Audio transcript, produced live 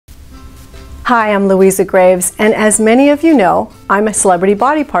Hi, I'm Louisa Graves, and as many of you know, I'm a celebrity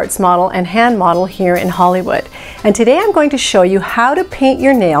body parts model and hand model here in Hollywood. And today I'm going to show you how to paint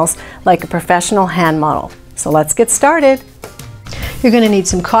your nails like a professional hand model. So let's get started. You're going to need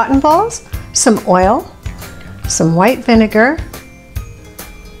some cotton balls, some oil, some white vinegar,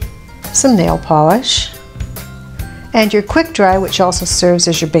 some nail polish, and your quick dry, which also serves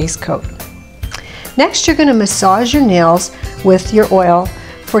as your base coat. Next, you're going to massage your nails with your oil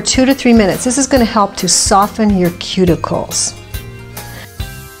for 2 to 3 minutes. This is going to help to soften your cuticles.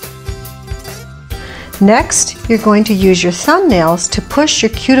 Next, you're going to use your thumbnails to push your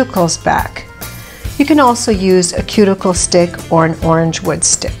cuticles back. You can also use a cuticle stick or an orange wood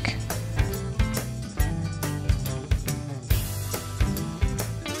stick.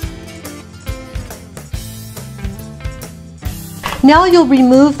 Now you'll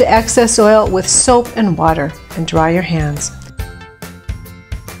remove the excess oil with soap and water and dry your hands.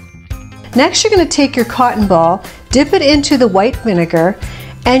 Next, you're going to take your cotton ball, dip it into the white vinegar,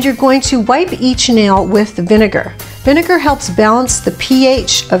 and you're going to wipe each nail with the vinegar. Vinegar helps balance the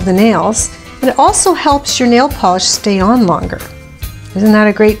pH of the nails, and it also helps your nail polish stay on longer. Isn't that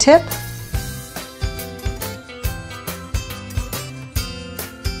a great tip?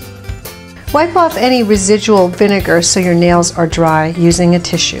 Wipe off any residual vinegar so your nails are dry using a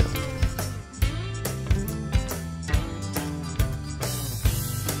tissue.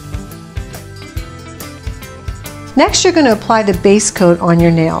 Next, you're going to apply the base coat on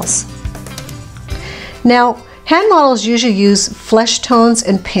your nails. Now, hand models usually use flesh tones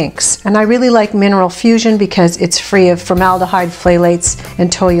and pinks, and I really like Mineral Fusion because it's free of formaldehyde, phthalates,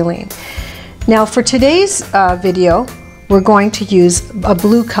 and toluene. Now, for today's video, we're going to use a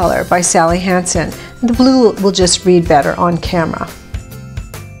blue color by Sally Hansen. The blue will just read better on camera.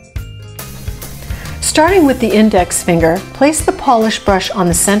 Starting with the index finger, place the polish brush on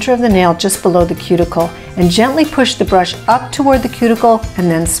the center of the nail just below the cuticle and gently push the brush up toward the cuticle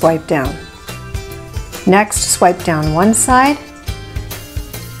and then swipe down. Next, swipe down one side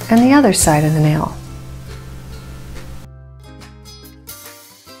and the other side of the nail.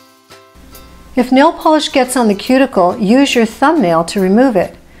 If nail polish gets on the cuticle, use your thumbnail to remove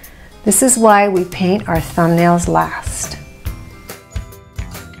it. This is why we paint our thumbnails last.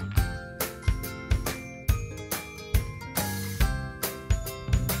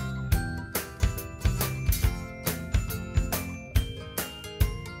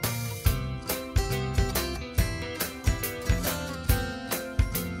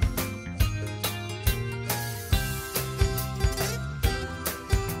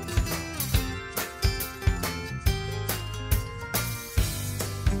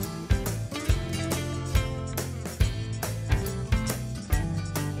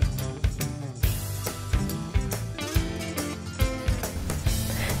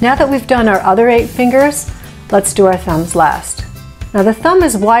 Now that we've done our other 8 fingers, let's do our thumbs last. Now the thumb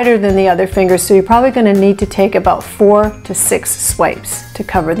is wider than the other fingers, so you're probably going to need to take about 4 to 6 swipes to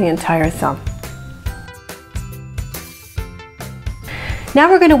cover the entire thumb.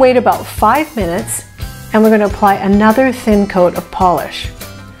 Now we're going to wait about 5 minutes and we're going to apply another thin coat of polish.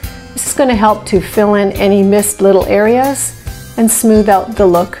 This is going to help to fill in any missed little areas and smooth out the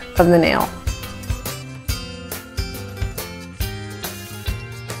look of the nail.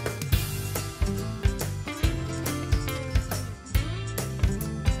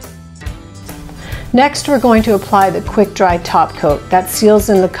 Next, we're going to apply the quick dry top coat. That seals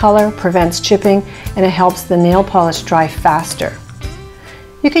in the color, prevents chipping, and it helps the nail polish dry faster.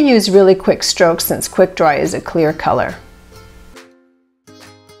 You can use really quick strokes since quick dry is a clear color.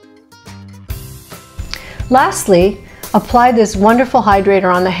 Lastly, apply this wonderful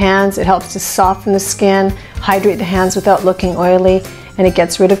hydrator on the hands. It helps to soften the skin, hydrate the hands without looking oily, and it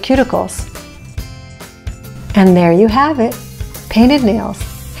gets rid of cuticles. And there you have it, painted nails,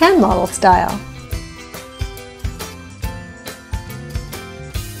 hand model style.